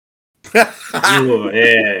 Ooh,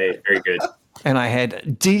 yeah, very good. And I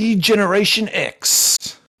had D Generation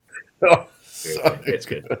X. Oh, That's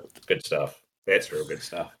good. Good stuff. That's real good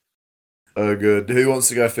stuff. Oh, good. Who wants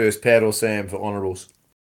to go first, Pat or Sam, for honourables?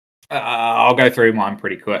 I'll go through mine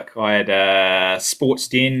pretty quick. I had Sports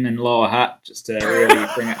Den in Lower Hutt, just to really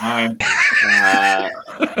bring it home.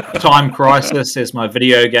 Time Crisis as my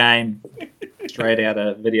video game. Straight out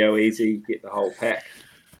of Video Easy, get the whole pack.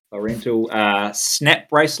 A rental. Snap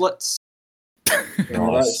bracelets.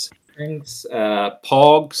 Nice. Things.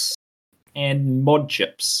 Pogs and mod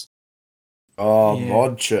chips. Oh, Yeah.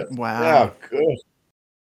 mod chip. Wow. Oh, good.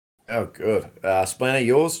 Oh, good. Splinter,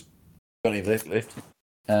 yours? Got any left?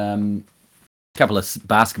 Couple of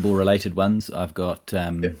basketball-related ones. I've got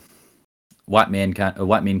White Men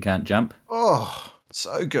Can't Jump. Oh,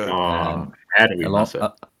 so good. Oh, how do we miss it?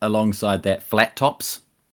 Alongside that, Flat Tops.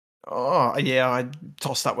 Oh, yeah, I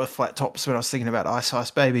tossed up with Flat Tops when I was thinking about Ice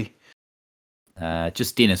Ice Baby.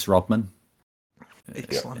 Just Dennis Rodman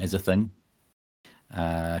Excellent. as a thing.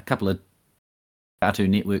 A couple of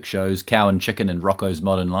Cartoon Network shows, Cow and Chicken and Rocco's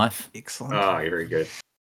Modern Life. Excellent. Oh, very good.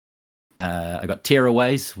 I got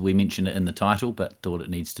Tearaways. We mentioned it in the title, but thought it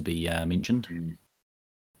needs to be mentioned.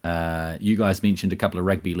 You guys mentioned a couple of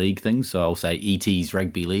rugby league things, so I'll say ET's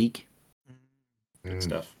Rugby League. Good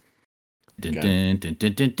stuff. Dun, Okay. dun,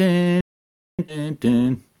 dun, dun, dun, dun,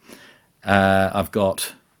 dun. I've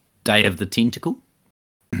got Day of the Tentacle,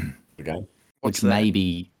 Okay. What's which that? may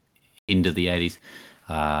be end of the 80s.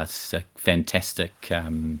 It's a fantastic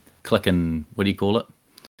click and, what do you call it?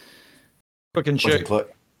 Click and Point and shoot.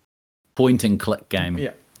 click. Point and click game.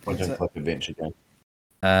 Yeah. Point and click adventure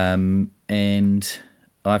game. And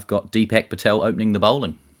I've got Deepak Patel opening the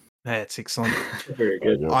bowling. That's excellent. Very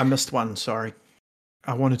good. I missed one, sorry.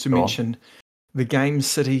 I wanted to Go on. mention the Game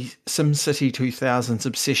City SimCity 2000's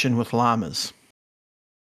obsession with llamas.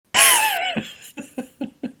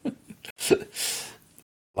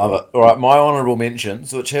 Love it. All right, my honourable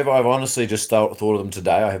mentions, which I've honestly just thought of them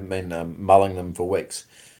today. I haven't been mulling them for weeks.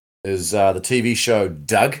 Is the TV show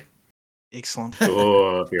Doug. Excellent.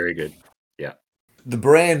 Oh, very good. The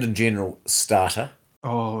brand in general, Starter.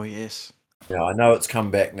 Oh, yes. Yeah, I know it's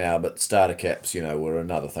come back now, but starter caps, were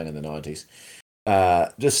another thing in the 90s.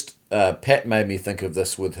 Pat made me think of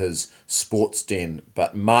this with his Sports Den,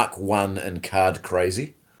 but Mark 1 and Card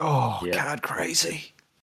Crazy. Oh, Yeah. Card Crazy.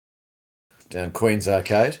 down Queen's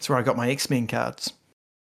Arcade. That's where I got my X-Men cards.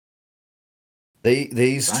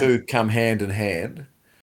 These two come hand in hand.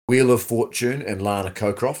 Wheel of Fortune and Lana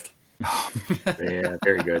Cockcroft. Yeah,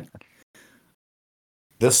 very good.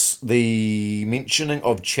 The mentioning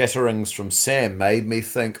of chatterings from Sam made me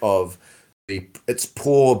think of its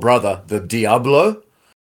poor brother, the Diablo,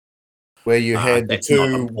 where you had the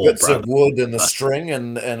two bits of wood and the string,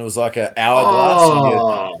 and it was like an hourglass,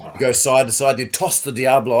 and you go side to side. You toss the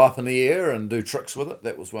Diablo up in the air and do tricks with it.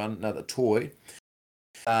 That was another toy.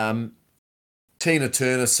 Tina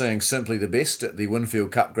Turner singing "Simply the Best" at the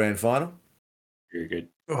Winfield Cup Grand Final. Very good.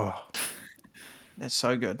 Oh, that's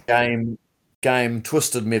so good. Game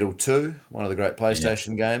Twisted Metal 2, one of the great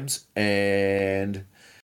PlayStation games, and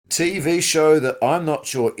TV show that I'm not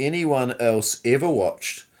sure anyone else ever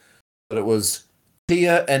watched, but it was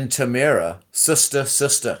Tia and Tamara,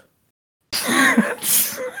 Sister.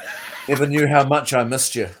 Never knew how much I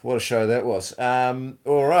missed you. What a show that was.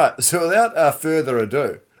 All right, so without further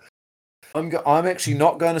ado, I'm actually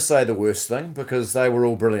not going to say the worst thing because they were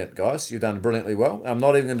all brilliant, guys. You've done brilliantly well. I'm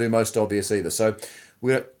not even going to do most obvious either. So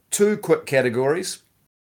we've got 2 quick categories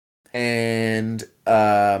and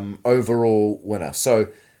overall winner. So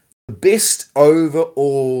the best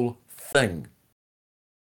overall thing.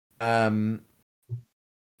 I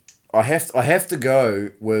have to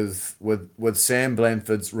go with Sam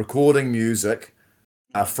Blanford's recording music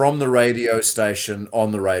from the radio station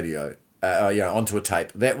on the radio. Onto a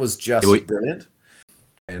tape. That was just brilliant,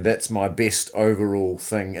 and that's my best overall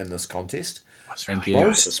thing in this contest. Thank you. Bit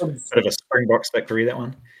of a Springboks victory, that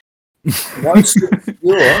one.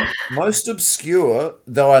 Most obscure,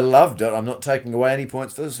 though I loved it. I'm not taking away any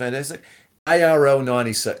points for this. Fantastic. ARL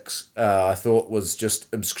 96, I thought was just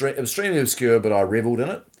extremely obscure, but I revelled in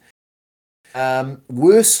it.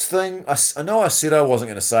 Worst thing, I know I said I wasn't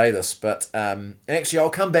going to say this, but actually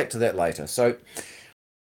I'll come back to that later. So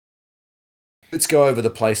let's go over the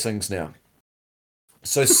placings now.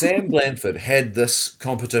 So Sam Blanford had this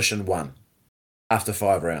competition won after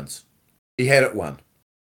 5 rounds. He had it won.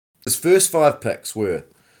 His first 5 picks were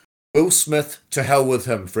Will Smith, To Hell With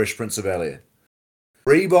Him, Fresh Prince of Bel-Air,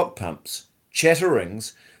 Reebok Pumps,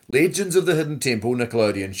 Chatterings, Legends of the Hidden Temple,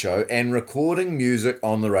 Nickelodeon show, and recording music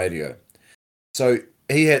on the radio. So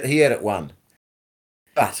he had it won.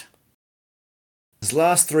 But his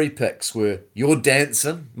last 3 picks were You're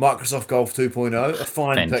Dancing, Microsoft Golf 2.0, a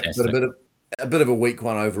fine pick, but a bit of a weak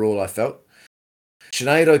one overall, I felt.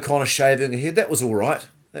 Sinead O'Connor shaving her head, that was all right.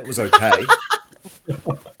 That was okay.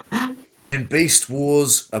 And Beast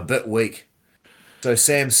Wars, a bit weak. So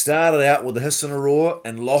Sam started out with a hiss and a roar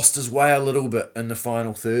and lost his way a little bit in the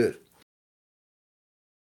final third.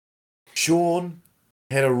 Sean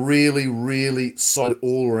had a really, really solid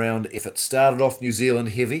all-round effort. Started off New Zealand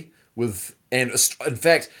heavy and in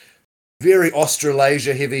fact, very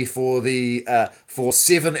Australasia heavy for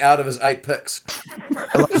 7 out of his 8 picks.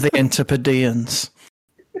 I love the Antipodeans.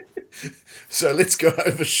 So let's go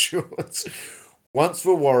over Sean's. Once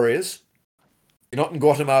for Warriors. You're not in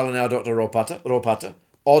Guatemala now, Dr. Ropata.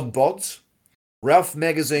 Odd Bods. Ralph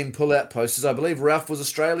Magazine pull-out posters. I believe Ralph was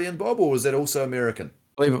Australian, Bob, or was that also American? I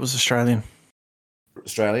believe it was Australian.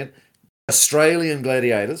 Australian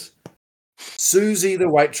Gladiators. Susie the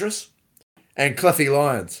Waitress. And Cliffy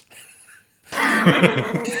Lyons.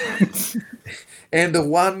 And the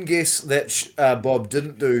one guess that Bob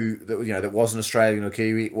didn't do, that wasn't Australian or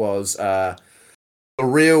Kiwi, was The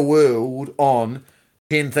Real World on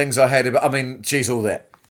 10 Things I Hate About. I mean, geez, all that.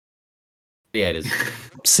 Yeah, it is.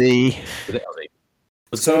 See.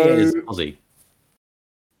 So Aussie.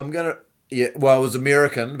 I'm gonna. Yeah, well, it was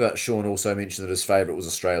American, but Sean also mentioned that his favourite was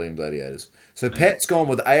Australian Gladiators. So Pat's gone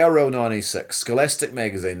with ARL 96, Scholastic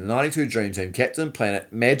Magazine, the 92 Dream Team, Captain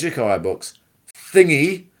Planet, Magic Eye Books,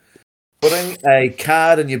 Thingy, putting a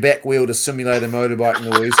card in your back wheel to simulate a motorbike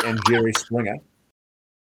noise, and Jerry Springer.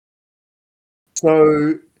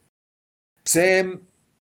 So Sam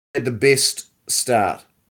had the best start.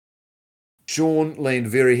 Sean leaned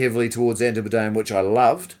very heavily towards Antipodean, which I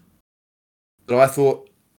loved. But I thought,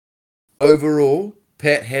 overall,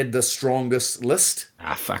 Pat had the strongest list.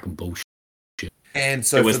 Fucking bullshit. And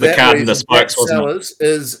so it was for the that card reason, in the spikes, Pat wasn't it? Sellers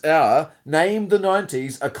is our Name the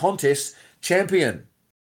 90s a Contest champion.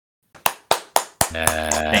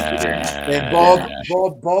 Thank you very much.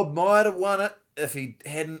 And Bob might have won it if he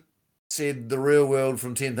hadn't said The Real World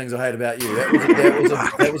from 10 Things I Hate About You.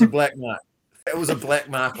 That was a black mark. That was a black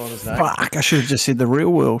mark on his name. Fuck, I should have just said The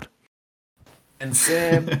Real World. And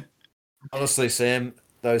Sam, honestly, Sam,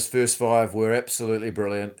 those first 5 were absolutely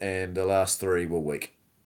brilliant, and the last 3 were weak.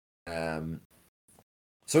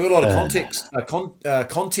 So we've got a lot of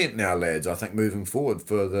content now, lads. I think moving forward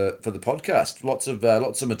for the podcast, lots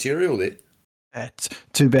of material there. It's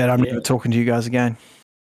too bad I'm never talking to you guys again.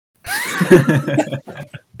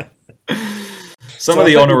 Some of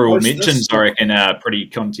the honourable mentions, I reckon, are pretty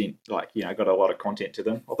content. Got a lot of content to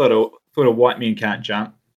them. I thought a White Men Can't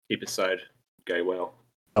Jump episode would go well.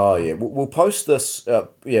 Oh yeah, we'll post this.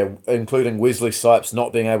 Including Wesley Sipes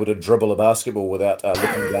not being able to dribble a basketball without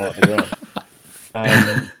looking down at the ground.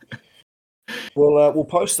 We'll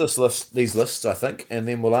post these lists, I think, and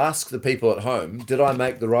then we'll ask the people at home: did I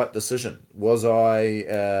make the right decision? Was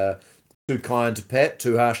I too kind to Pat,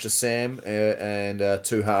 too harsh to Sam, and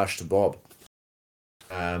too harsh to Bob?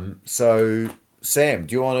 So, Sam,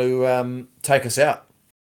 do you want to take us out?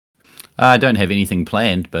 I don't have anything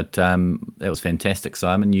planned, but that was fantastic,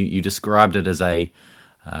 Simon. You described it as a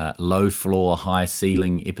low floor, high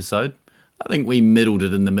ceiling episode. I think we middled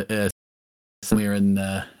it in the somewhere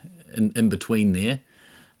in between there.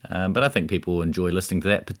 But I think people will enjoy listening to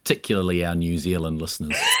that, particularly our New Zealand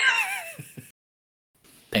listeners.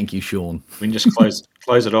 Thank you, Sean. We can just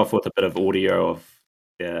close it off with a bit of audio of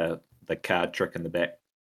the card trick in the back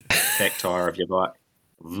tire of your bike.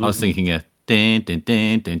 I was thinking I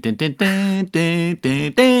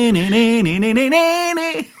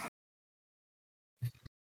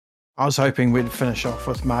was hoping we'd finish off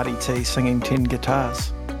with Marty T singing 10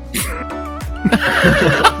 guitars.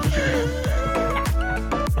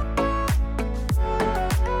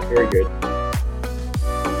 Very good.